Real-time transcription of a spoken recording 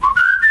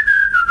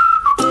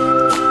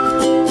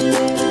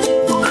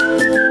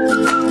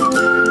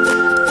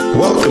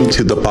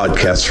to the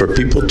podcast for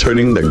people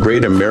turning the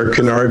great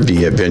American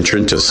RV adventure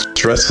into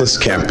stressless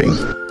camping.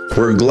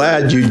 We're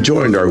glad you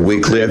joined our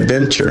weekly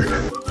adventure.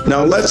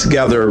 Now let's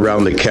gather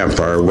around the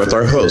campfire with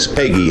our hosts,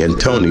 Peggy and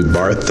Tony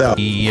Barthel.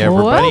 Hey,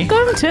 everybody.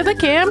 Welcome to the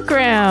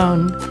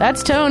campground.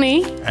 That's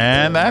Tony.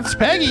 And that's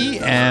Peggy,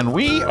 and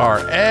we are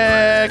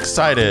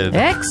excited.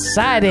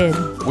 Excited.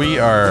 We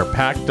are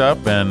packed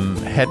up and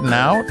heading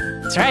out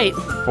That's right.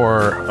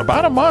 for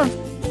about a month.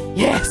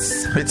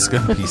 Yes. It's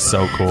going to be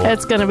so cool.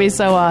 It's going to be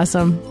so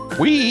awesome.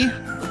 We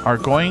are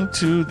going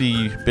to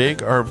the big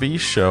RV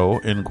show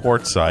in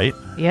Quartzsite.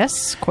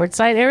 Yes,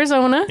 Quartzsite,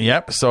 Arizona.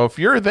 Yep. So if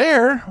you're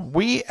there,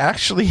 we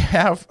actually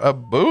have a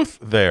booth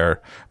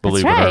there,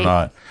 believe That's it or right.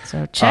 not.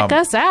 So check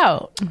us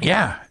out.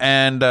 Yeah.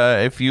 And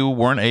if you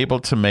weren't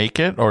able to make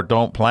it or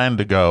don't plan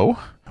to go,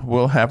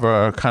 we'll have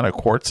a kind of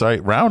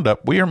Quartzsite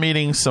roundup. We are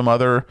meeting some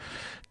other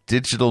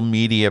digital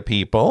media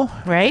people.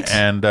 Right.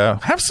 And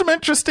have some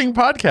interesting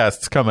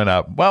podcasts coming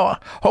up. Well,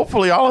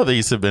 hopefully all of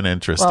these have been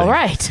interesting. Well,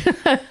 right.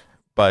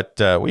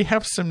 But we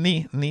have some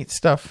neat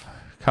stuff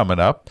coming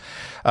up.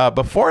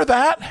 Before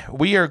that,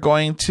 we are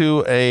going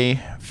to a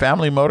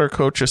Family Motor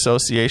Coach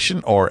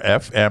Association, or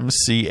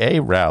FMCA,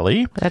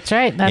 rally. That's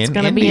right. That's In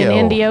going to be in Indio.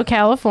 Indio,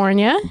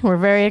 California. We're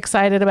very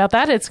excited about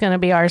that. It's going to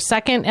be our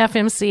second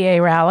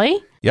FMCA rally.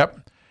 Yep.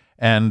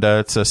 And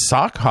it's a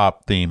sock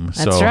hop theme.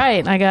 That's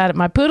right. I got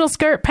my poodle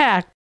skirt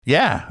packed.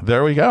 Yeah,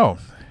 there we go.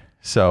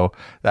 So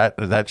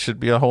that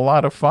should be a whole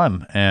lot of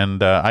fun.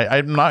 And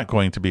I'm not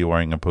going to be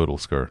wearing a poodle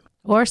skirt.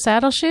 Or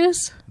saddle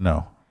shoes.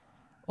 No.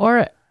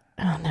 Or,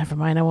 oh, never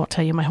mind. I won't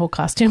tell you my whole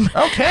costume.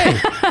 Okay.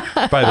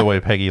 By the way,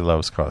 Peggy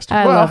loves costumes.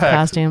 I love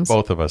costumes.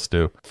 Both of us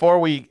do. Before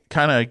we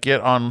kind of get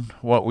on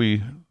what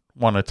we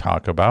want to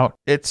talk about,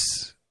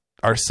 it's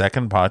our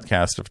second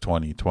podcast of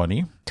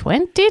 2020.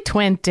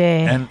 2020.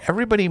 And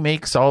everybody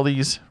makes all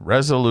these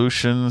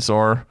resolutions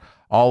or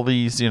all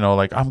these,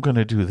 like, I'm going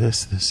to do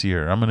this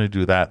year. I'm going to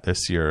do that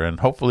this year.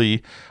 And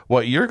hopefully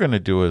what you're going to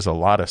do is a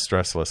lot of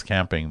stressless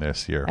camping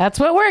this year. That's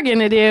what we're going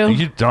to do.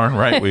 You darn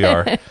right we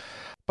are.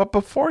 But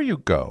before you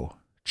go,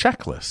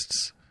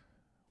 checklists.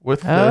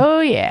 With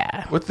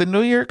the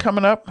new year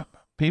coming up,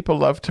 people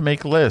love to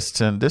make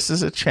lists. And this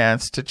is a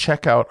chance to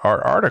check out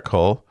our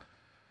article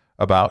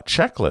about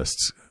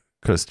checklists,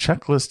 because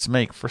checklists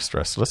make for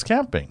stressless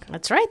camping.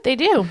 That's right, they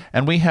do.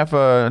 And we have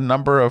a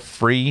number of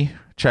free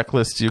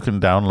checklists you can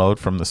download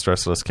from the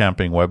Stressless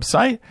Camping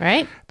website.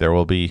 Right. There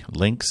will be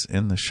links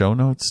in the show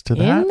notes to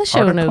that In the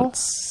show article.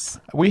 notes.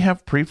 We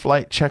have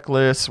pre-flight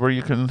checklists where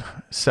you can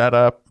set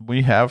up.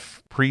 We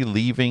have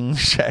pre-leaving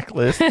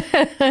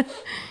checklists.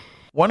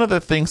 One of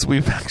the things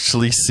we've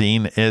actually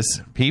seen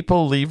is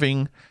people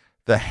leaving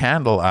the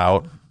handle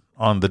out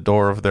on the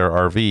door of their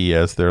RV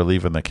as they're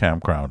leaving the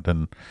campground.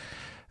 And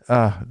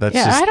that's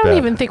just I don't bad.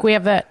 even think we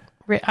have that.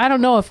 I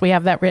don't know if we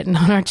have that written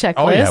on our checklist.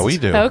 Oh, yeah, we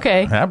do.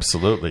 Okay.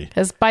 Absolutely.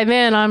 Because by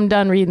then, I'm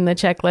done reading the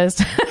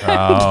checklist.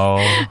 Oh.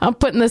 I'm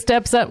putting the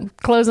steps up,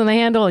 closing the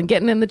handle, and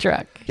getting in the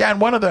truck. Yeah,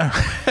 and one of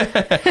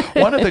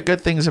the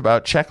good things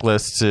about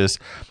checklists is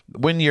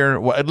when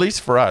you're, at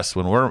least for us,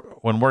 when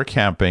we're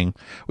camping,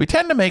 we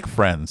tend to make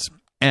friends,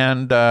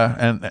 and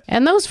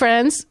those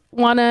friends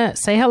want to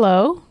say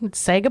hello,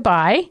 say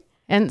goodbye.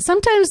 And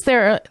sometimes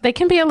they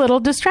can be a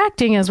little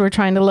distracting as we're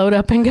trying to load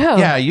up and go.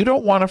 yeah, you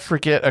don't want to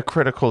forget a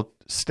critical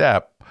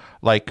step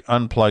like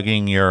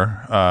unplugging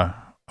your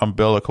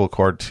umbilical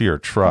cord to your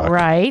truck,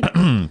 Right.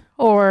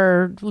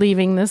 Or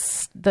leaving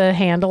the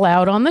handle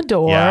out on the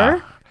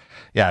door.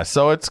 Yeah.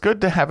 So it's good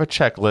to have a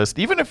checklist,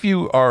 even if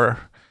you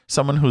are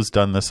someone who's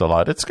done this a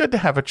lot. It's good to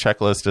have a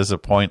checklist as a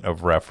point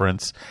of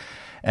reference,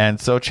 and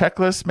so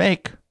checklists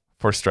make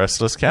for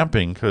stressless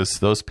camping, because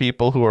those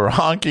people who are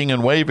honking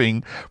and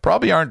waving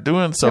probably aren't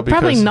doing so. They're because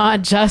probably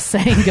not just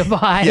saying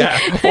goodbye. Yeah,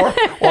 or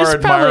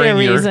There's probably a admiring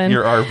reason.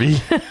 your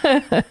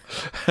RV.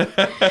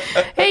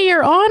 Hey,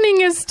 your awning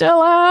is still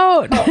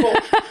out.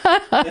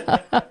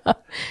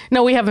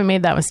 No, we haven't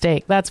made that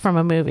mistake. That's from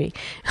a movie.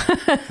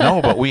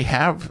 No, but we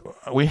have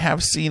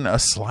seen a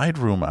slide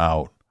room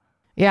out.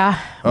 Yeah,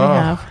 we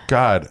have.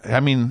 God.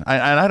 I mean,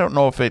 I don't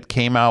know if it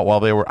came out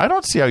while they were... I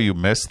don't see how you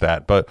missed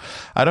that, but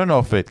I don't know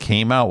if it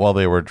came out while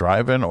they were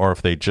driving or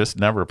if they just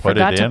never put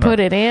Forgot it in. to put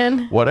it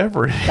in.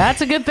 Whatever. That's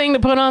a good thing to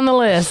put on the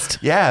list.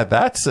 Yeah,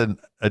 that's an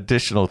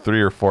additional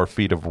 3 or 4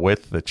 feet of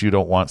width that you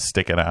don't want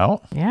sticking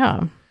out.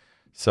 Yeah,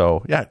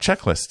 So, yeah,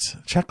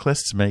 checklists.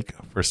 Checklists make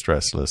for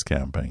stressless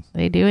camping.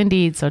 they do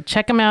indeed. So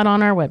check them out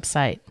on our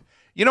website.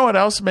 You know what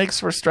else makes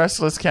for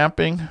stressless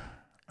camping?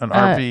 An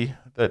RV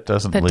that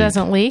doesn't leak. That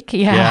doesn't leak.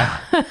 Yeah.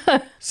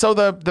 So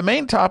the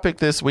main topic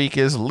this week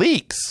is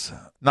leaks.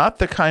 Not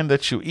the kind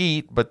that you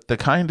eat, but the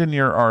kind in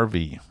your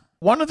RV.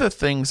 One of the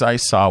things I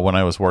saw when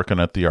I was working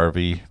at the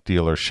RV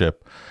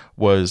dealership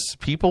was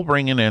people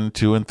bringing in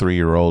 2 and 3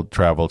 year old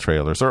travel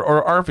trailers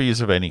or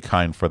RVs of any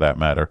kind for that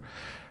matter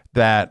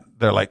that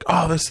they're like,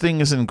 oh, this thing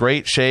is in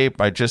great shape.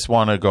 I just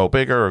want to go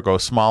bigger or go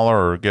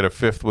smaller or get a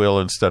fifth wheel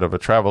instead of a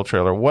travel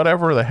trailer,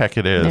 whatever the heck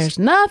it is. There's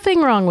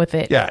nothing wrong with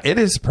it. Yeah, it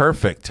is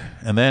perfect.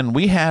 And then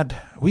we have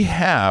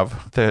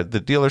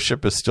the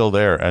dealership is still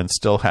there and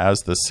still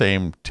has the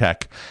same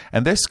tech.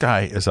 And this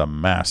guy is a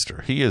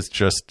master. He is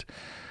just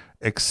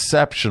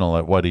exceptional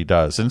at what he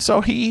does. And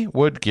so he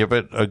would give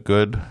it a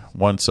good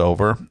once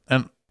over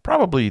and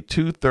probably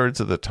 2/3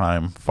 of the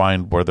time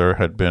find where there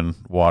had been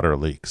water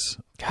leaks.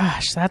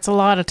 Gosh, that's a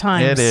lot of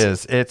times.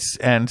 It is.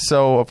 And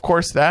so of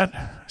course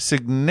that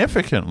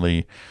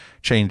significantly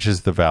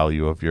changes the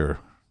value of your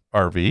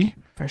RV.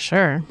 For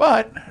sure.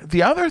 But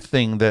the other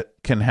thing that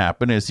can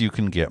happen is you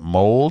can get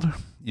mold.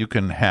 You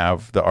can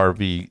have the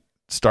RV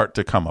start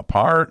to come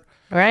apart.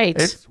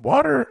 Right.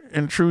 Water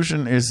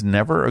intrusion is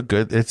never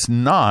it's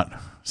not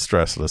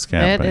stressless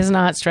camping. It is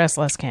not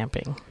stressless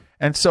camping.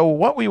 And so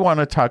what we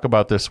want to talk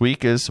about this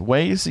week is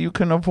ways you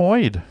can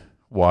avoid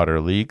water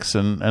leaks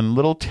and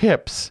little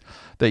tips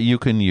that you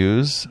can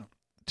use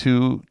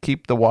to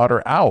keep the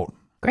water out.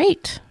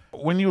 Great.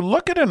 When you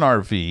look at an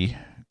RV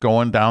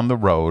going down the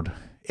road,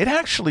 it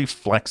actually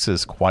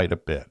flexes quite a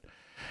bit.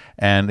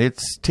 And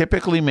it's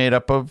typically made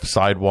up of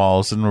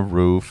sidewalls and a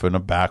roof and a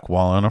back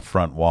wall and a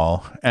front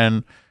wall.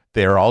 And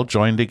they're all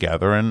joined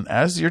together. And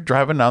as you're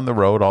driving down the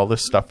road, all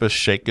this stuff is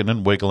shaking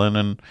and wiggling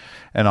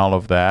and all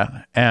of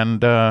that.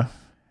 And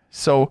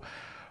so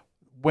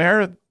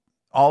where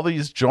all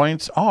these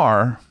joints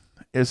are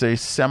is a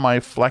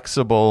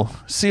semi-flexible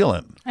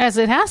sealant. As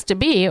it has to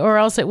be, or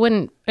else it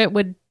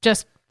would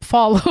just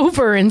fall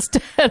over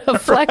instead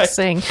of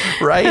flexing.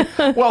 Right.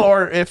 Well,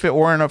 or if it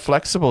weren't a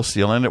flexible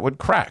sealant, it would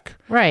crack.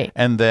 Right.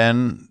 And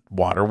then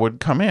water would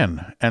come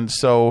in. And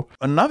so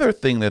another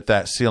thing that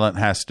sealant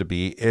has to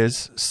be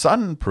is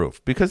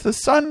sun-proof, because the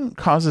sun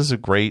causes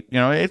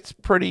it's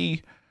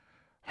pretty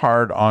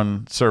hard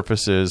on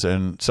surfaces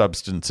and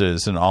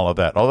substances and all of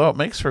that, although it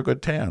makes for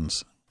good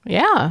tans.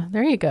 Yeah,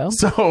 there you go.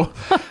 So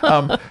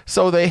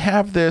they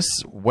have this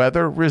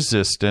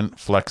weather-resistant,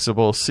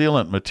 flexible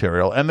sealant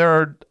material, and there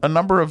are a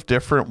number of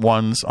different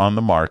ones on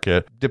the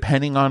market,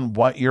 depending on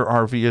what your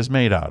RV is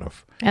made out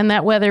of. And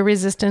that weather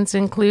resistance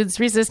includes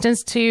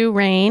resistance to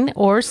rain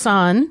or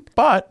sun.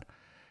 But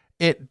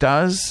it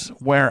does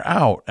wear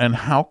out, and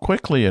how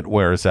quickly it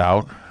wears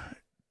out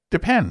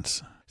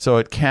depends. So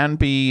it can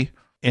be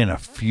in a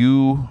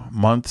few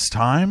months'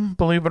 time,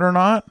 believe it or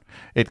not.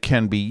 It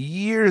can be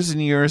years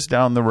and years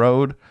down the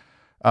road.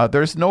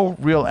 There's no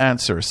real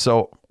answer.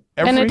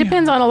 And it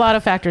depends on a lot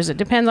of factors. It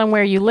depends on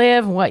where you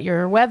live, what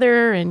your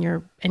weather and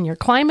your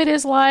climate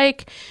is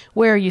like,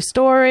 where you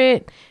store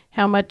it,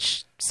 how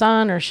much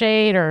sun or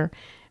shade or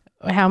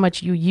how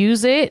much you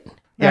use it.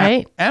 Yeah.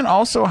 Right. And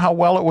also how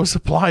well it was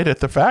applied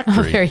at the factory.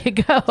 Oh, there you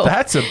go.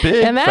 That's a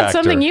big And that's factor.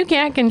 something you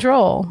can't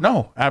control.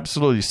 No,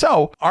 absolutely.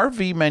 So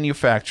RV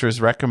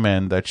manufacturers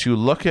recommend that you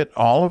look at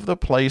all of the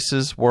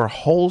places where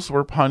holes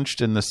were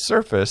punched in the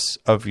surface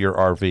of your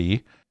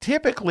RV,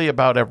 typically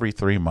about every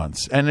 3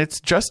 months. And it's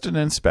just an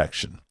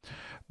inspection.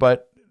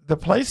 But the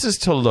places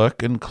to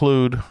look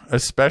include,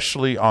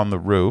 especially on the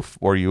roof,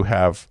 where you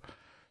have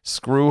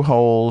screw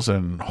holes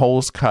and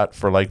holes cut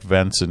for like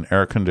vents and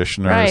air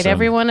conditioners. Right.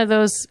 Every one of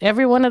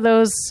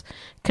those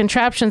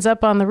contraptions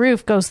up on the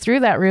roof goes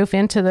through that roof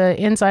into the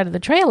inside of the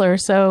trailer,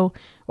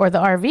 or the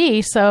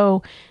RV.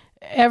 So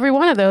every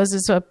one of those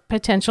is a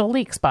potential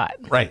leak spot.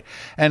 Right.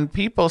 And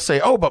people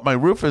say, oh, but my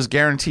roof is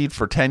guaranteed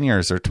for 10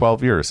 years or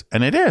 12 years.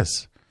 And it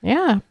is.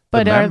 Yeah.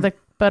 But are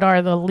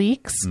the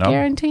leaks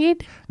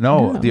guaranteed?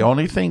 No. The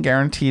only thing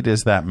guaranteed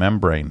is that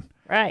membrane.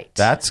 Right.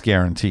 That's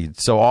guaranteed.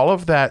 So all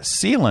of that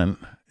sealant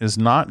is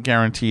not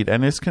guaranteed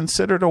and is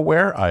considered a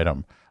wear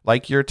item,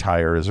 like your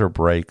tires or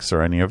brakes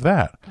or any of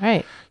that.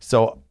 Right.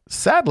 So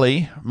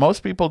sadly,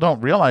 most people don't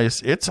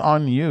realize it's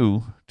on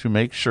you to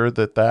make sure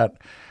that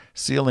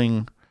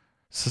sealing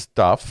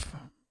stuff,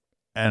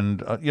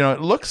 and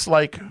it looks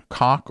like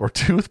caulk or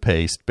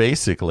toothpaste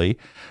basically,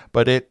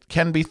 but it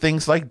can be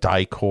things like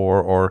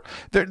Dicor, or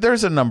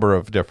there's a number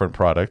of different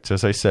products,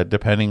 as I said,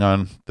 depending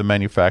on the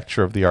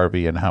manufacturer of the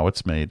RV and how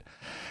it's made.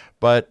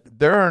 But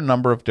there are a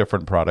number of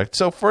different products.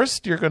 So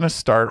first, you're going to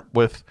start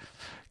with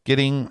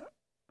getting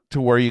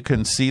to where you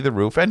can see the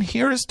roof. And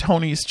here's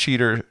Tony's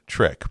cheater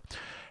trick.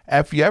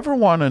 If you ever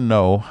want to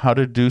know how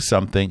to do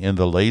something in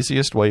the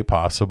laziest way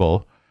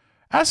possible,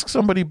 ask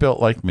somebody built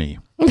like me.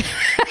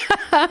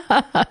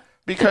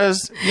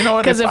 Because,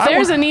 if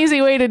there's an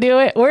easy way to do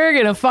it, we're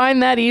going to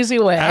find that easy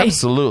way.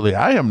 Absolutely.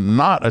 I am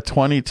not a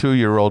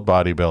 22-year-old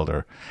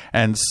bodybuilder.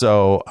 And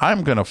so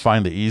I'm going to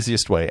find the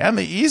easiest way. And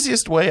the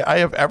easiest way I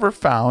have ever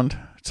found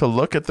to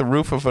look at the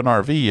roof of an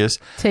RV is...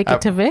 Take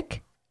it to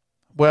Vic?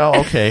 Well,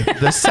 okay.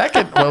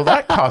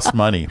 That costs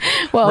money.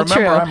 Well,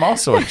 remember, true. I'm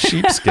also a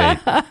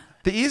cheapskate.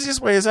 The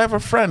easiest way is I have a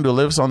friend who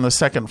lives on the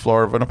second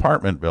floor of an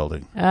apartment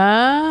building.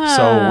 Ah.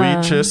 So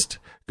we just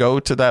go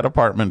to that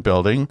apartment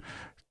building,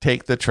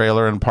 take the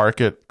trailer and park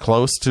it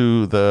close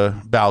to the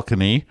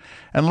balcony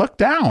and look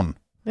down.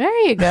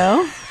 There you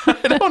go.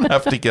 I don't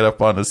have to get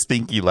up on a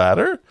stinky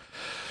ladder.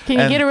 Can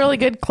you get a really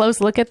good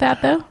close look at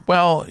that, though?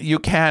 Well, you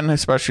can,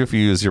 especially if you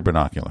use your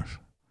binoculars.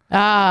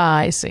 Ah,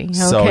 I see. Okay.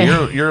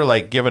 So you're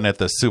like giving it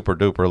the super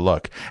duper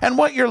look. And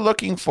what you're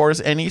looking for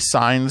is any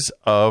signs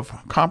of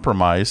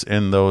compromise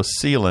in those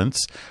sealants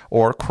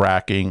or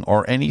cracking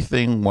or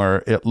anything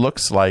where it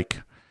looks like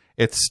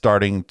it's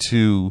starting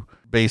to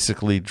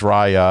basically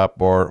dry up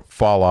or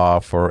fall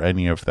off or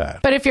any of that.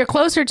 But if you're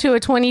closer to a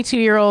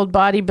 22-year-old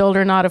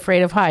bodybuilder not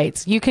afraid of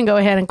heights, you can go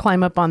ahead and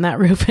climb up on that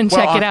roof and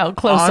check it out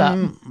close up.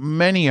 On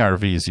many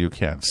RVs you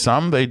can.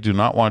 Some, they do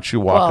not want you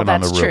walking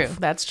on the roof.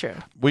 That's true.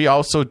 That's true. We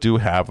also do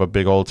have a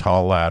big old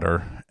tall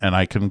ladder, and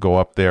I can go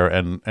up there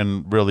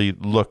and really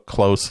look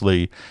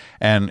closely.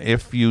 And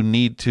if you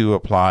need to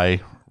apply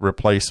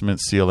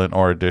replacement sealant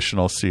or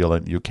additional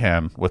sealant, you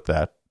can with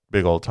that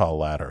big old tall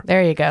ladder.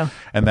 There you go.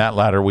 And that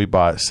ladder we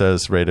bought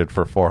says rated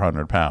for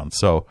 400 pounds.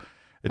 So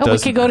it we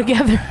could go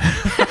together.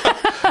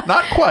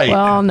 Not quite.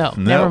 Well, no,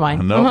 never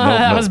mind.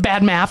 That was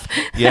bad math.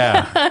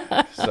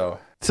 Yeah.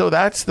 So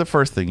that's the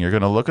first thing. You're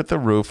going to look at the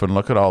roof and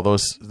look at all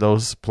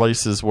those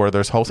places where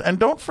there's holes. And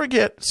don't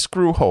forget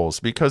screw holes,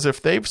 because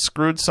if they've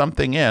screwed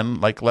something in,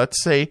 like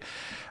let's say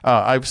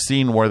I've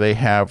seen where they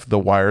have the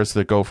wires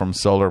that go from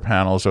solar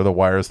panels or the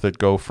wires that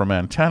go from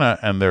antenna,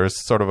 and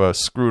there's sort of a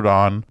screwed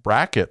on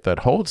bracket that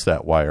holds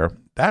that wire.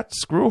 That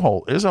screw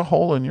hole is a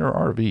hole in your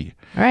RV.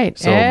 Right.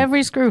 So,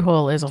 every screw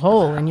hole is a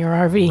hole in your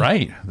RV.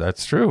 Right.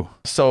 That's true.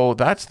 So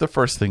that's the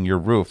first thing, your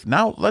roof.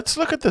 Now let's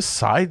look at the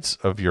sides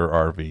of your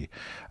RV.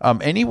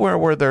 Anywhere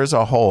where there's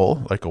a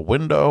hole, like a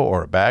window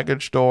or a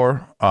baggage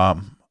door,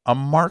 a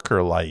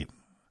marker light.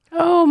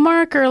 Oh,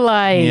 marker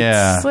lights.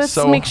 Yeah. Let's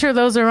make sure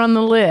those are on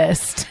the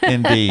list.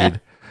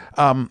 Indeed.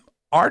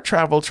 Our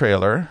travel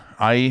trailer,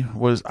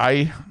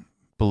 I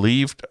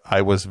believed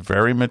I was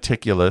very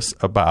meticulous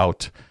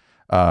about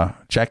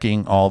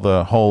checking all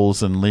the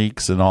holes and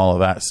leaks and all of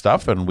that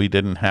stuff, and we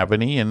didn't have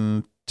any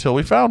until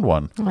we found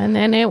one. And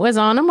then it was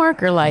on a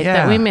marker light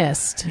that we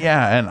missed.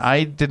 Yeah, and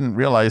I didn't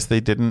realize they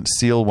didn't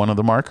seal one of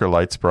the marker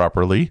lights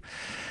properly.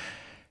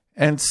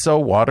 And so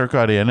water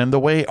got in, and the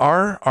way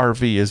our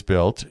RV is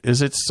built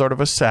is it's sort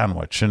of a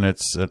sandwich, and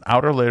it's an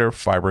outer layer of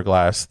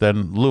fiberglass,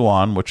 then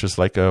Luan, which is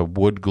like a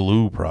wood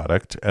glue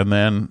product, and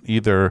then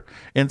either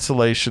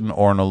insulation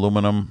or an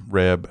aluminum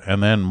rib,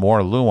 and then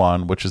more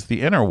Luan, which is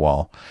the inner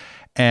wall.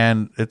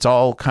 And it's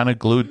all kind of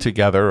glued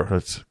together.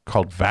 It's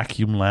called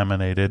vacuum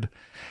laminated.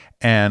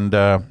 And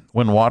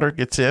when water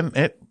gets in,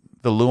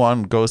 the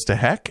Luan goes to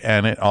heck,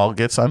 and it all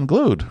gets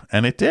unglued.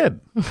 And it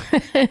did.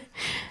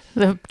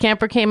 The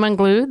camper came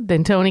unglued,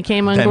 then Tony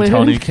came unglued. Then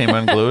Tony came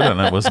unglued,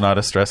 and it was not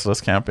a stressless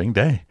camping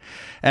day.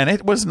 And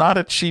it was not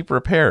a cheap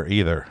repair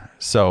either.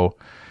 So,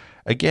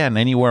 again,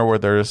 anywhere where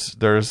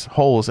there's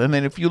holes. And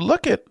then if you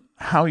look at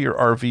how your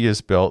RV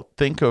is built,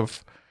 think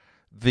of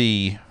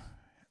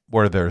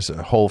where there's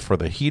a hole for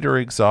the heater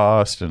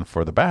exhaust and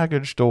for the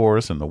baggage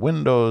doors and the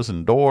windows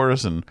and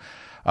doors and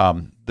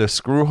the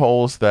screw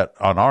holes that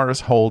on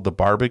ours hold the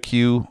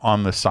barbecue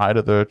on the side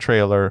of the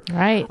trailer.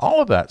 Right.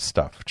 All of that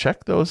stuff.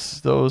 Check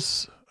those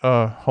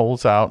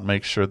holes out.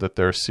 Make sure that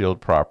they're sealed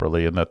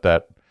properly and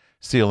that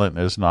sealant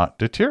is not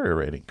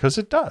deteriorating, because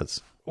it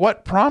does.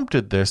 What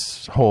prompted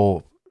this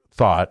whole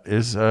thought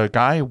is a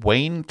guy,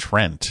 Wayne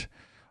Trent,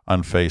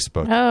 on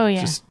Facebook. Oh,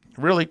 yeah. Just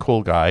really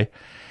cool guy.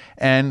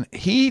 And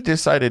he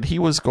decided he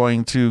was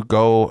going to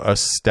go a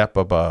step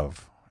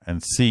above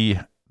and see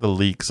the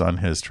leaks on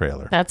his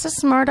trailer. That's a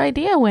smart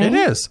idea, Wayne.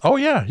 It is. Oh,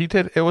 yeah, he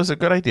did. It was a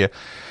good idea.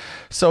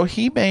 So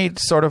he made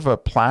sort of a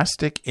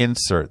plastic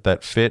insert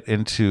that fit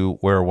into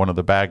where one of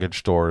the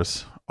baggage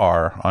doors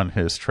are on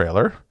his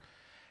trailer.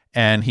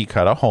 And he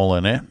cut a hole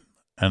in it.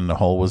 And the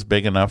hole was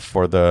big enough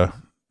for the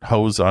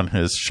hose on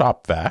his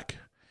shop vac.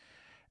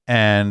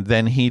 And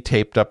then he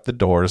taped up the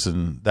doors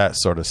and that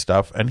sort of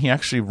stuff. And he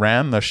actually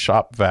ran the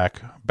shop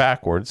vac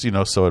backwards,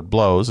 so it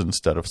blows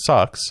instead of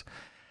sucks.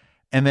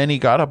 And then he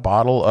got a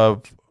bottle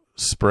of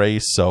spray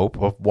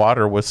soap, of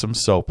water with some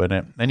soap in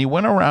it. And he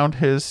went around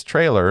his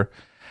trailer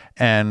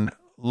and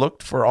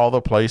looked for all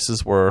the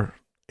places where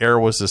air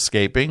was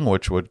escaping,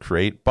 which would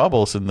create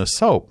bubbles in the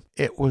soap.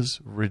 It was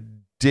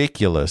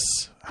ridiculous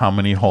how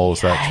many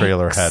holes that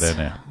trailer had in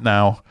it.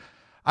 Now,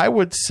 I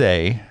would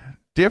say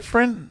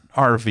different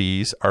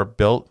RVs are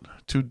built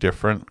to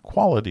different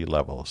quality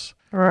levels.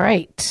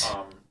 Right.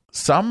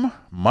 Some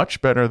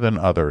much better than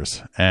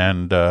others.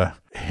 And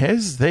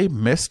they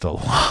missed a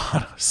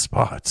lot of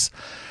spots.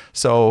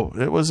 So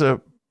it was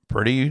a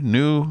pretty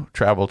new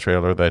travel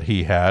trailer that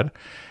he had.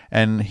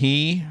 And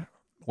he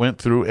went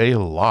through a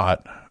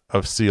lot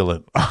of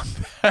sealant on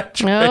that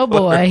trailer. Oh,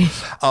 boy.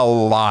 A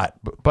lot.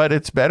 But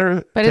it's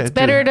better. But it's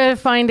better to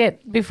find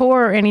it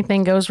before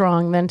anything goes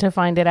wrong than to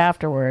find it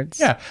afterwards.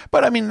 Yeah.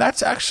 But I mean,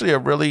 that's actually a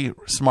really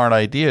smart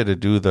idea to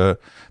do the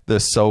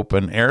soap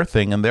and air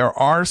thing. And there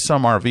are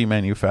some RV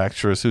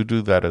manufacturers who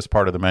do that as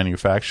part of the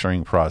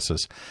manufacturing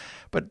process.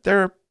 But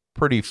they're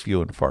pretty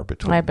few and far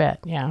between. I bet.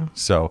 Yeah.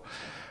 So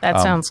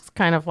that sounds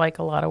kind of like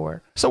a lot of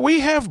work. So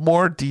we have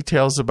more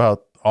details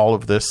about all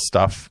of this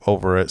stuff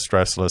over at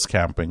Stressless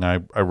Camping. I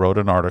wrote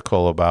an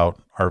article about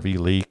RV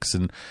leaks,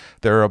 and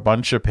there are a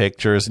bunch of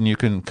pictures, and you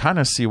can kind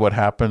of see what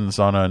happens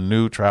on a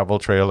new travel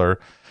trailer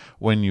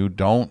when you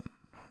don't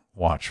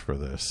watch for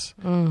this.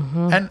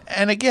 And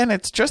again,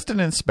 it's just an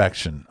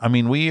inspection. I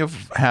mean, we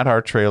have had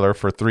our trailer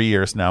for 3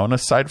 years now, and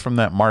aside from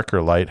that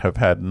marker light, have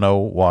had no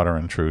water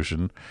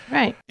intrusion.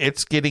 Right.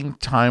 It's getting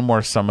time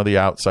where some of the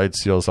outside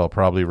seals I'll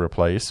probably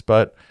replace,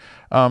 but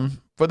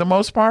for the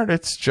most part,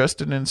 it's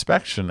just an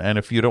inspection. And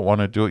if you don't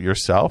want to do it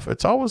yourself,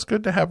 it's always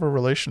good to have a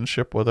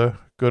relationship with a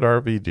good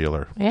RV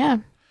dealer. Yeah.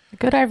 A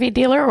good RV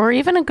dealer, or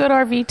even a good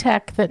RV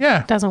tech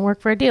that doesn't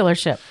work for a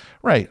dealership.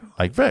 Right.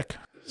 Like Vic.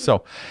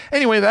 So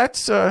anyway,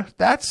 that's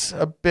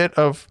a bit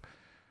of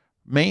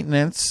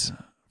maintenance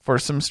for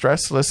some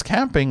stressless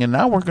camping. And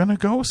now we're going to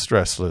go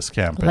stressless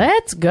camping.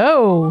 Let's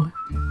go.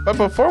 But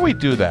before we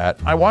do that,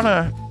 I want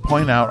to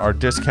point out our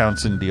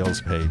discounts and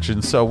deals page.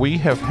 And so we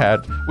have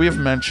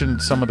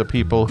mentioned some of the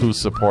people who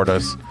support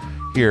us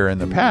here in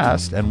the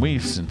past, and we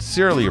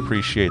sincerely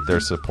appreciate their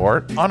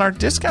support. On our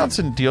discounts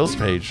and deals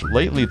page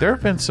lately, there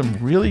have been some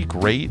really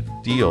great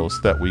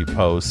deals that we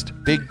post.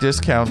 Big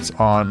discounts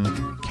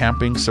on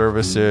camping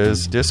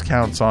services,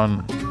 discounts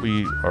on,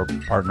 we are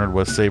partnered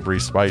with Savory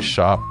Spice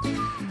Shop.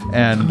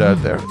 And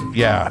there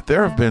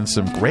have been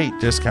some great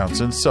discounts.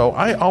 And so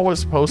I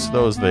always post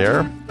those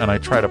there, and I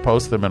try to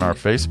post them in our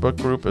Facebook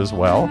group as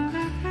well.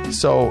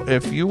 So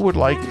if you would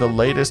like the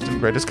latest and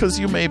greatest, because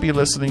you may be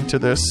listening to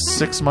this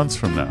 6 months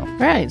from now.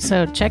 Right.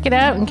 So check it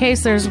out in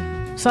case there's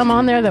some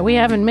on there that we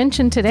haven't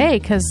mentioned today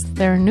because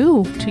they're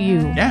new to you.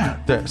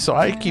 Yeah. So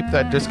I keep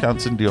that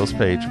discounts and deals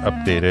page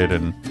updated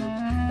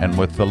and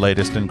with the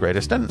latest and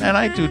greatest. And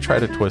I do try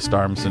to twist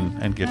arms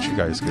and get you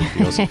guys good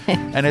deals.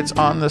 And it's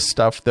on the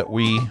stuff that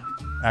we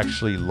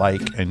actually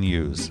like and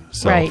use.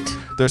 So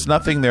there's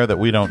nothing there that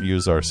we don't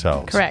use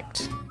ourselves.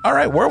 Correct. All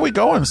right. Where are we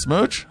going,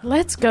 Smooch?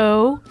 Let's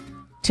go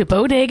to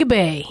Bodega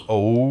Bay,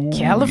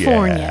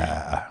 California.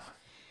 Yeah.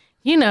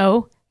 You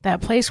know,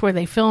 that place where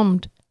they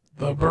filmed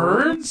The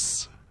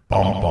Birds?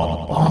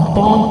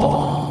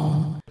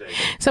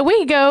 So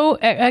we go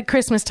at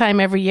Christmas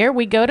time every year.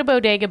 We go to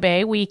Bodega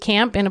Bay. We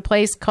camp in a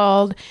place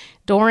called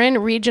Doran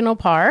Regional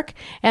Park.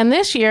 And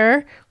this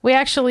year, we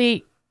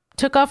actually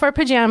took off our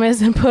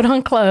pajamas and put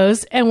on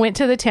clothes and went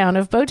to the town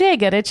of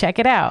Bodega to check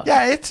it out.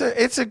 Yeah,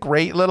 it's a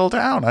great little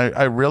town.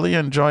 I really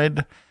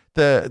enjoyed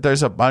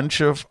there's a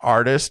bunch of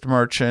artist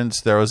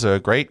merchants. There was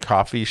a great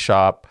coffee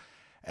shop.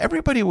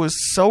 Everybody was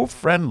so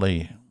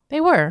friendly.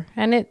 They were.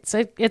 And it's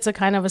a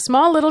kind of a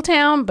small little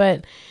town,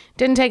 but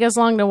didn't take us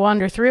long to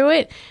wander through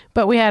it.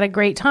 But we had a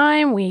great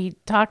time. We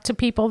talked to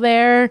people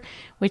there.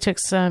 We took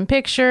some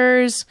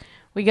pictures.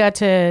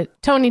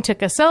 Tony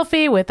took a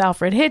selfie with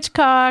Alfred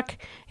Hitchcock.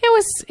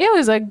 It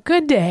was a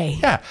good day.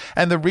 Yeah.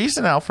 And the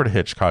reason Alfred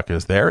Hitchcock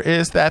is there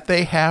is that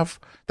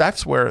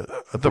that's where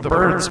The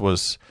Birds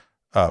was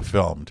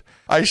filmed.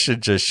 I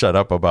should just shut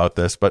up about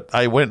this, but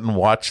I went and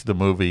watched the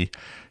movie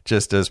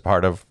just as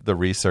part of the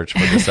research for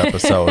this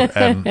episode.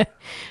 And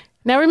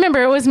now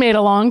remember, it was made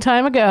a long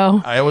time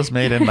ago. It was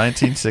made in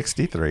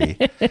 1963,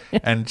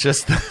 and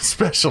just the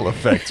special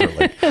effects were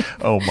like,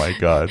 oh my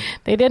God.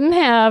 They didn't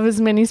have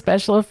as many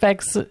special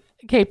effects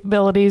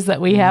capabilities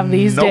that we have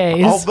these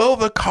days. Although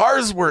the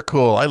cars were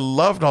cool. I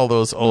loved all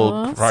those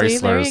old Chryslers. See,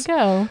 there you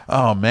go.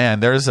 Oh man,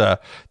 there was a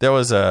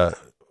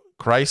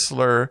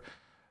Chrysler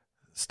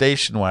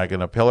station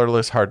wagon, a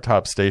pillarless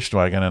hardtop station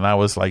wagon, and I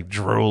was like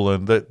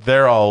drooling that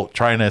they're all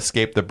trying to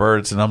escape the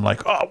birds, and I'm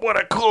like, oh, what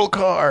a cool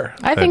car.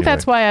 I think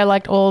that's why I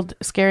liked old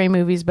scary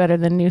movies better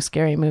than new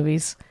scary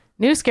movies.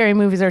 New scary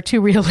movies are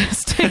too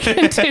realistic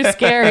and too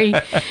scary.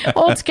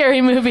 Old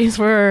scary movies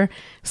were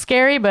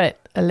scary, but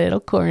a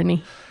little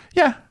corny.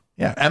 Yeah.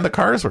 And the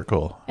cars were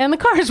cool.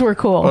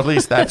 Well, at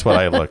least that's what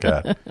I look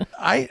at.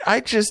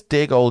 I just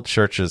dig old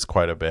churches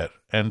quite a bit.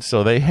 And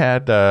so they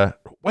had,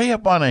 way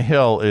up on a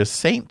hill is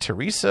St.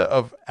 Teresa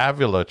of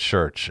Avila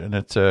Church. And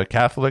it's a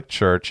Catholic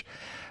church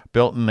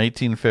built in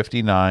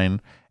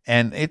 1859.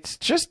 And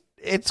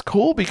it's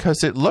cool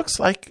because it looks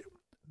like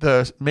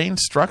the main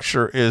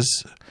structure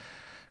is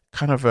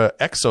kind of a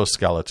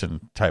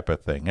exoskeleton type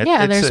of thing.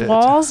 There's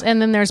walls,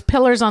 and then there's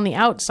pillars on the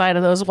outside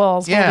of those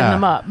walls holding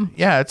them up.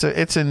 Yeah,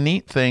 it's a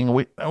neat thing.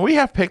 We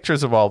have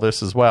pictures of all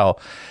this as well.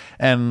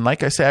 And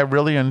like I say, I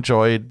really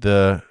enjoyed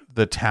the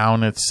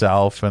town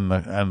itself and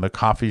the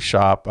coffee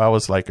shop. I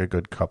was like a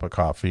good cup of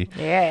coffee.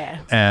 Yeah.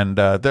 And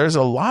there's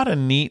a lot of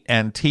neat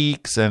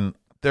antiques, and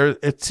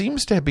it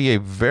seems to be a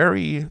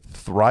very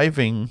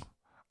thriving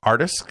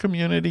artist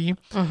community,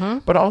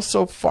 but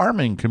also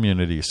farming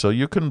community. So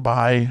you can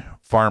buy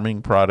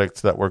farming products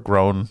that were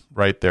grown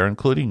right there,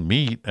 including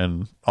meat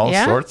and all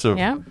sorts of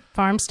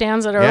farm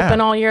stands that are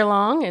open all year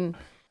long. And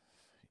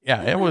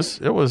it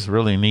was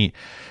really neat.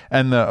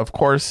 And of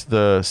course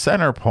the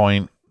center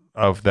point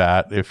of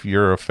that, if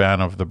you're a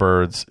fan of the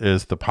Birds,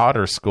 is the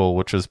Potter School,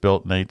 which was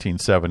built in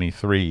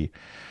 1873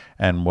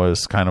 and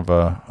was kind of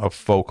a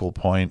focal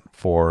point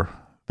for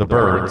the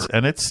Birds,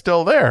 and it's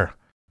still there.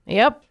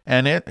 Yep.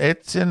 And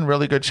it's in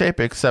really good shape,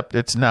 except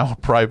it's now a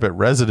private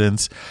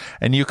residence.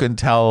 And you can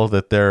tell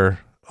that they're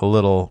a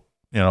little,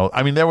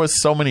 I mean, there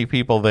was so many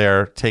people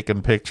there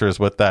taking pictures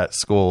with that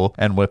school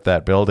and with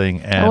that building.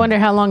 And I wonder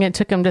how long it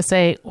took them to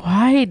say,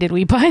 why did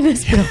we buy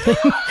this building?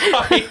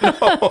 I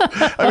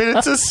know. I mean,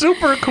 it's a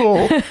super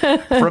cool.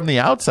 From the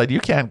outside, you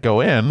can't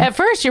go in. At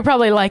first, you're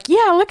probably like,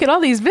 yeah, look at all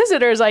these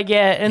visitors I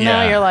get. And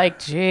now Yeah. you're like,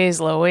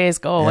 geez, Louise,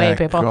 go away,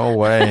 people. Go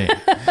away.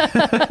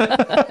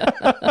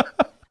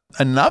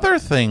 Another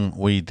thing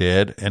we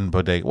did in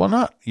Bodega, well,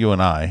 not you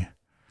and I.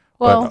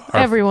 Well, but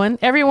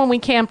everyone we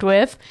camped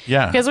with.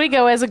 Yeah. Because we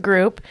go as a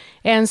group.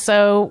 And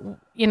so,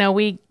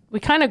 we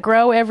kind of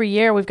grow every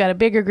year. We've got a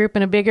bigger group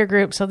and a bigger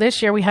group. So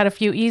this year we had a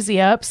few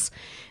easy ups,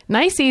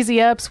 nice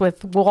easy ups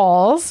with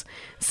walls.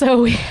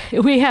 So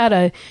we had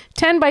a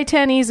 10 by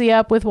 10 easy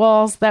up with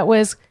walls that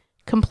was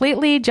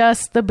completely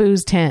just the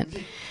booze tent.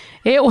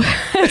 It was.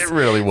 It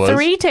really was.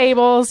 3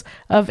 tables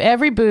of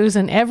every booze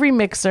and every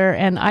mixer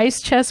and ice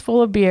chest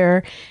full of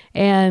beer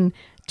and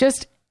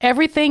just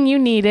everything you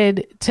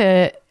needed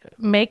to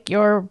make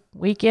your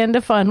weekend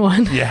a fun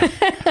one. Yeah.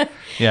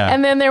 Yeah.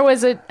 And then there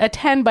was a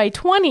 10 by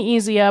 20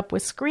 easy up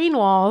with screen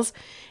walls.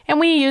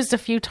 And we used a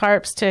few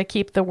tarps to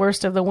keep the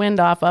worst of the wind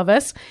off of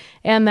us.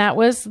 And that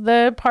was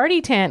the party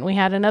tent. We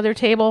had another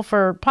table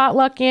for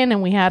potluck in,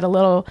 and we had a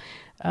little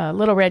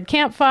red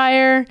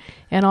campfire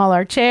and all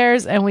our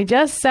chairs. And we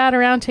just sat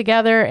around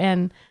together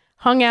and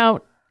hung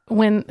out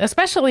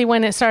especially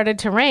when it started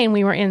to rain.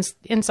 We were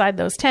inside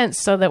those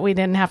tents so that we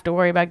didn't have to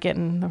worry about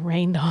getting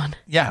rained on.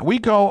 Yeah, we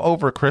go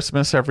over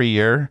Christmas every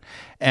year,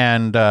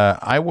 and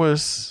I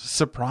was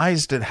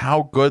surprised at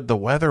how good the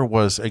weather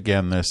was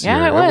again this year.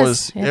 Yeah, it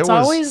was. It's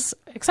always,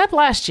 except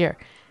last year.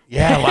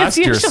 Yeah, last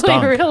year it's usually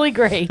stunk. really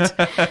great.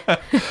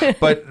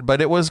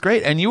 but it was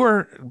great. And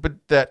but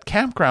that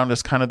campground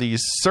is kind of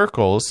these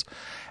circles,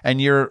 and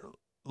you're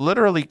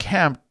literally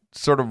camped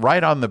sort of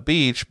right on the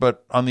beach,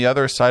 but on the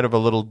other side of a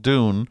little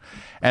dune.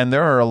 And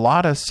there are a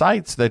lot of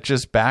sites that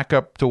just back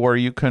up to where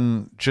you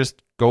can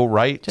just go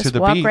right to the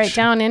beach. Just walk right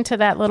down into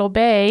that little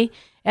bay.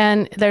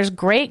 And there's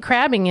great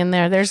crabbing in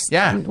there.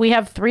 We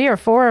have 3 or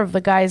 4 of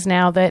the guys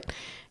now that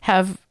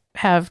have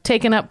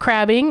taken up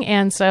crabbing,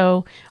 and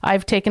so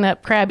I've taken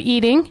up crab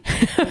eating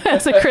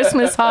as a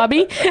Christmas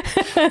hobby.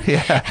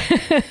 Yeah.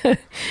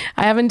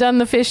 I haven't done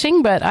the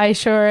fishing, but I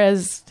sure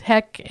as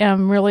heck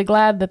am really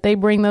glad that they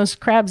bring those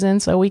crabs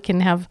in so we can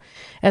have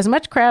as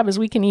much crab as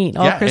we can eat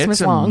all Christmas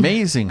long. It's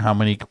amazing how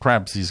many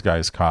crabs these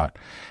guys caught.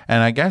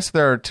 And I guess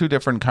there are 2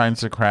 different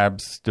kinds of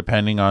crabs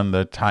depending on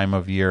the time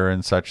of year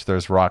and such.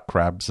 There's rock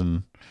crabs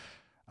and,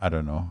 I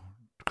don't know,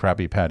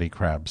 Krabby Patty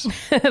crabs.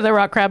 The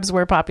rock crabs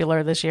were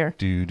popular this year.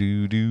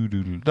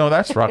 No,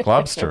 that's rock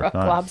lobster. Rock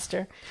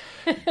lobster.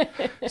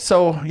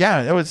 So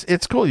yeah,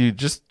 it's cool. You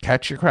just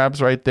catch your crabs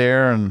right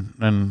there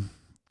and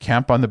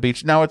camp on the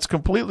beach. Now it's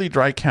completely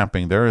dry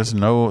camping. There are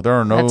no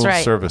That's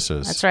right.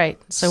 services. That's right.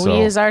 So we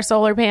use our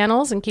solar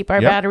panels and keep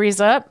our batteries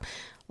up.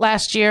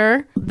 Last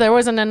year, there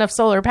wasn't enough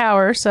solar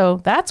power,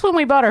 so that's when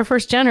we bought our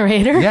first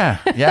generator.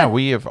 Yeah.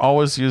 We have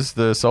always used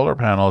the solar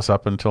panels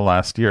up until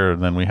last year,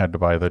 and then we had to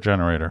buy the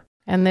generator.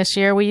 And this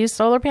year we use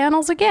solar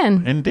panels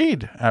again.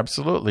 Indeed.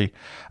 Absolutely.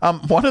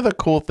 One of the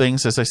cool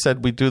things, as I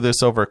said, we do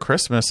this over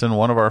Christmas, and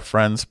one of our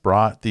friends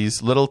brought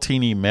these little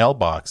teeny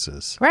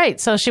mailboxes. Right.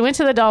 So she went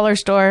to the dollar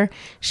store.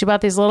 She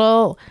bought these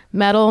little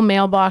metal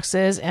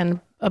mailboxes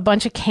and a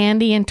bunch of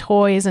candy and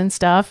toys and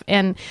stuff.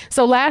 And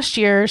so last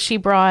year she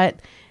brought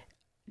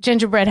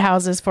gingerbread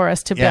houses for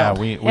us to build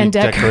we and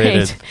decorate.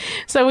 decorated.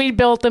 So we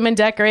built them and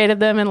decorated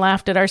them and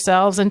laughed at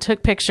ourselves and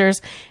took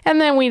pictures.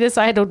 And then we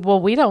decided, well,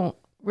 we don't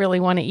really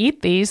want to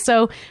eat these.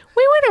 So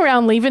we went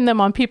around leaving them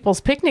on people's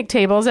picnic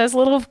tables as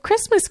little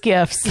Christmas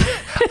gifts.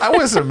 I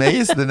was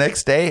amazed the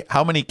next day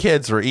how many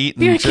kids were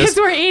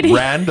eating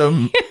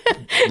random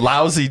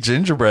lousy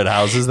gingerbread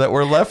houses that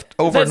were left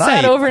overnight.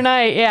 That sat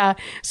overnight, yeah.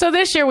 So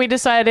this year we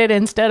decided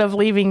instead of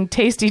leaving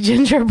tasty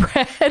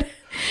gingerbread...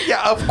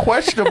 Yeah, of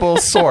questionable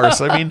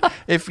source. I mean,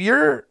 if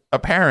you're a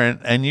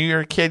parent and you're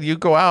a kid, you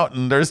go out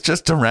and there's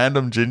just a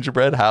random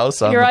gingerbread house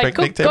on the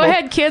picnic table. Go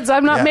ahead, kids.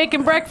 I'm not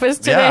making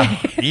breakfast today.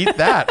 Yeah, eat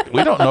that.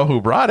 We don't know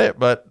who brought it,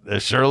 but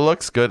it sure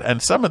looks good.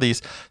 And some of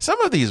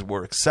these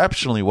were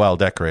exceptionally well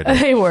decorated.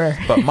 They were.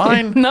 But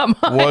mine,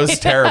 Not mine. was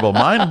terrible.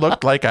 Mine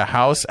looked like a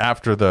house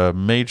after the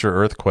major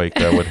earthquake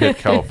that would hit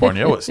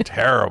California. It was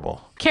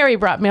terrible. Carrie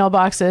brought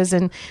mailboxes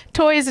and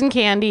toys and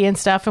candy and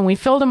stuff, and we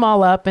filled them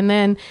all up. And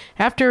then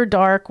after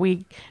dark,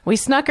 we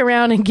snuck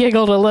around and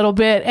giggled a little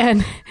bit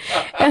and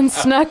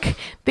snuck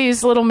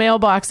these little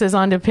mailboxes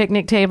onto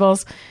picnic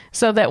tables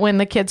so that when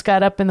the kids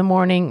got up in the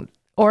morning,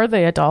 or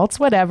the adults,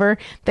 whatever,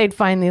 they'd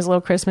find these little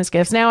Christmas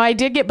gifts. Now, I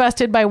did get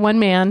busted by one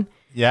man.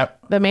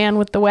 Yep. The man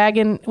with the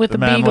wagon with the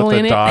beagle man with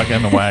in the it. dog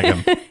and the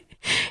wagon.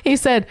 He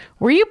said,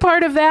 "Were you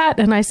part of that?"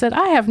 And I said,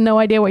 "I have no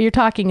idea what you're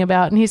talking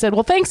about." And he said,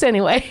 "Well, thanks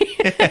anyway."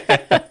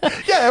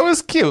 Yeah, it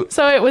was cute.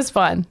 So it was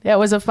fun. It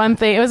was a fun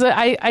thing. It was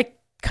I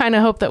kind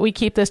of hope that we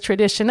keep this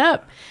tradition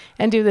up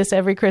and do this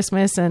every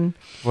Christmas. And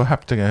we'll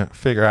have to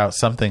figure out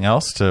something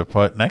else to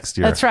put next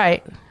year. That's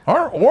right.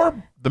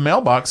 Or the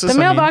mailboxes.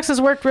 The mailboxes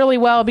worked really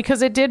well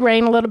because it did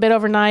rain a little bit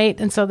overnight,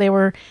 and so they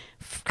were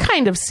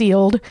kind of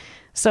sealed.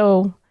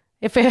 So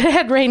if it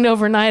had rained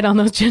overnight on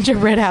those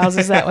gingerbread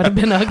houses, that would have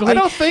been ugly. I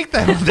don't think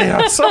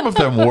that some of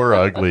them were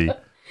ugly.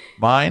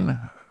 Mine,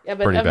 yeah,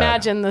 but pretty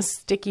imagine bad. the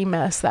sticky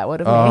mess that would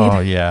have made. Oh,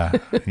 yeah.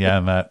 Yeah,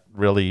 and that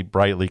really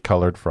brightly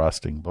colored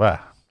frosting. Blah.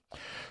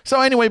 So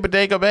anyway,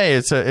 Bodega Bay,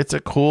 it's a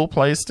cool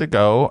place to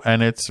go,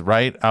 and it's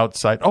right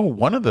outside. Oh,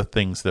 one of the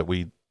things that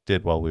we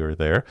did while we were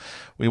there,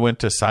 we went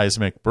to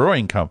Seismic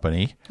Brewing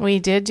Company. We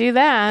did do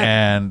that.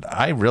 And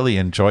I really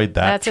enjoyed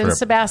that That's trip. in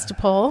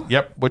Sebastopol.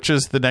 Yep, which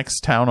is the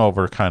next town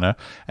over, kind of.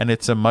 And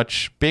it's a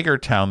much bigger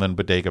town than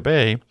Bodega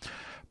Bay.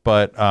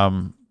 But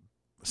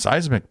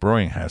Seismic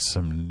Brewing has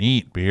some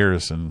neat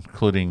beers,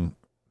 including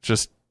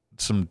just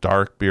some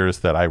dark beers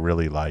that I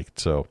really liked.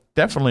 So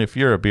definitely, if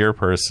you're a beer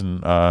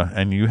person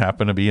and you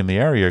happen to be in the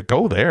area,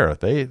 go there.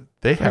 They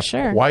have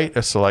quite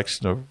a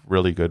selection of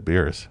really good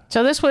beers.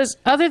 So this was,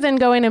 other than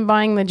going and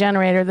buying the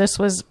generator, this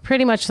was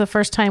pretty much the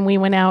first time we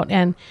went out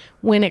and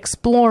went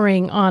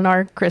exploring on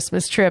our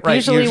Christmas trip. Right,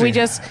 usually we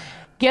just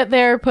get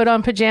there, put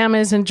on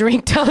pajamas, and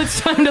drink till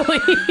it's time to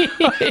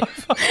leave.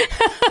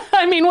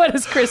 I mean, what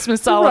is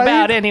Christmas all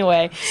about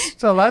anyway?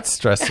 So that's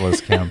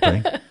stressless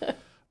camping.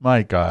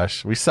 My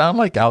gosh, we sound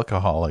like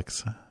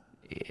alcoholics.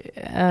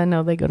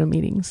 No, they go to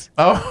meetings.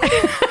 Oh.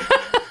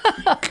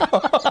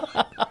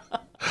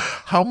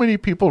 How many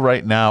people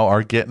right now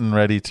are getting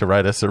ready to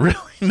write us a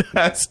really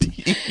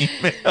nasty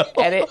email?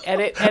 Edit.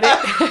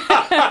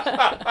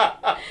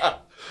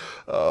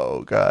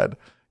 Oh, God.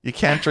 You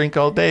can't drink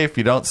all day if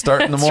you don't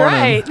start in the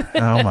morning. That's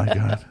right. Oh, my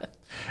God.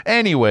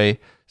 Anyway,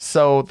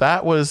 so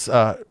that was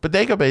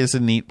Bodega Bay is a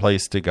neat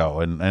place to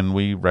go, and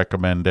we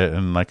recommend it.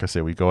 And like I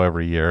say, we go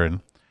every year, and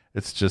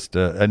it's just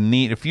a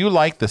neat. If you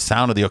like the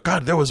sound of the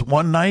there was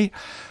one night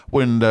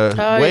when the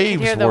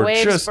waves were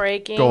just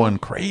breaking. Going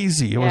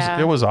crazy.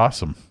 It was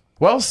awesome.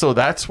 Well, so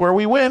that's where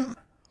we went.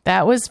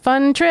 That was a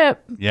fun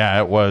trip.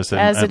 Yeah, it was.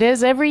 As it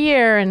is every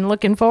year, and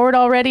looking forward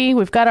already.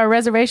 We've got our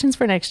reservations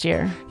for next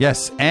year.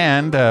 Yes,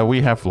 and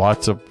we have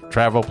lots of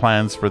travel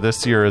plans for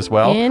this year as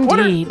well.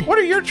 Indeed. What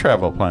are your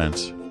travel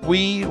plans?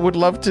 We would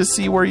love to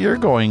see where you're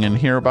going and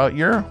hear about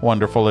your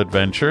wonderful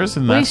adventures.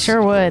 And that's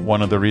sure would.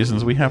 One of the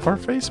reasons we have our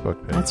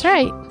Facebook page. That's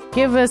right.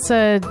 Give us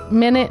a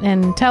minute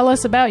and tell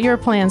us about your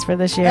plans for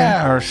this year.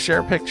 Yeah, or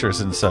share pictures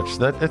and such.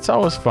 It's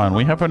always fun.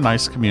 We have a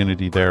nice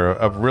community there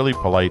of really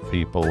polite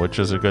people, which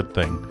is a good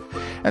thing.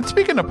 And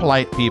speaking of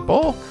polite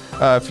people,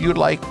 if you'd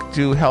like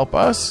to help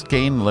us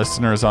gain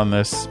listeners on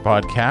this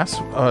podcast,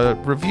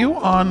 review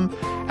on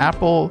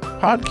Apple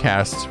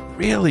Podcasts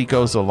really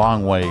goes a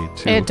long way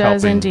to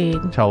helping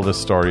tell the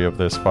story of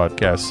this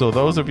podcast. So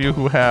those of you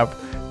who have,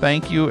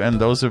 thank you. And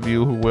those of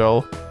you who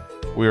will,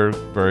 we're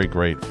very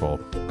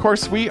grateful. Of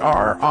course, we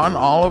are on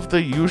all of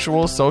the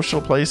usual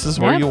social places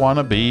where you want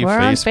to be. We're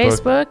on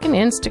Facebook and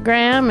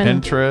Instagram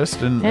and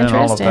Pinterest and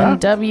all of that. And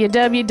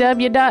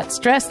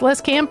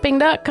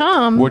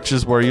www.stresslesscamping.com, which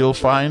is where you'll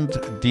find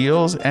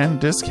deals and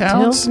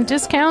discounts. And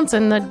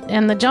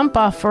the jump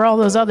off for all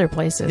those other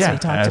places we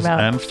talked about.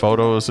 And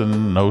photos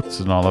and notes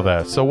and all of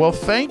that. So, well,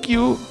 thank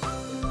you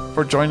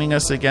for joining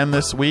us again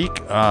this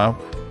week.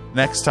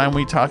 Next time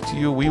we talk to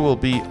you, we will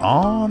be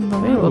on the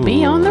road. We will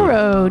be on the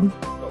road.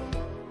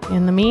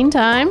 In the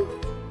meantime,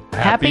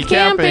 happy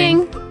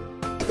camping.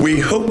 We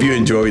hope you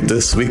enjoyed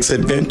this week's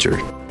adventure.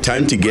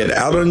 Time to get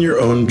out on your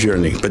own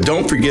journey. But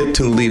don't forget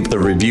to leave the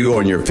review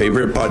on your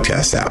favorite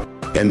podcast app.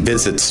 And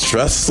visit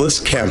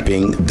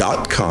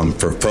stresslesscamping.com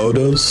for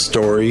photos,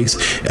 stories,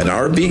 an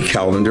RV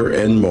calendar,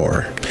 and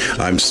more.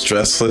 I'm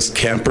Stressless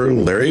Camper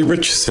Larry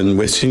Richardson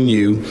wishing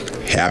you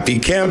happy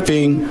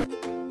camping.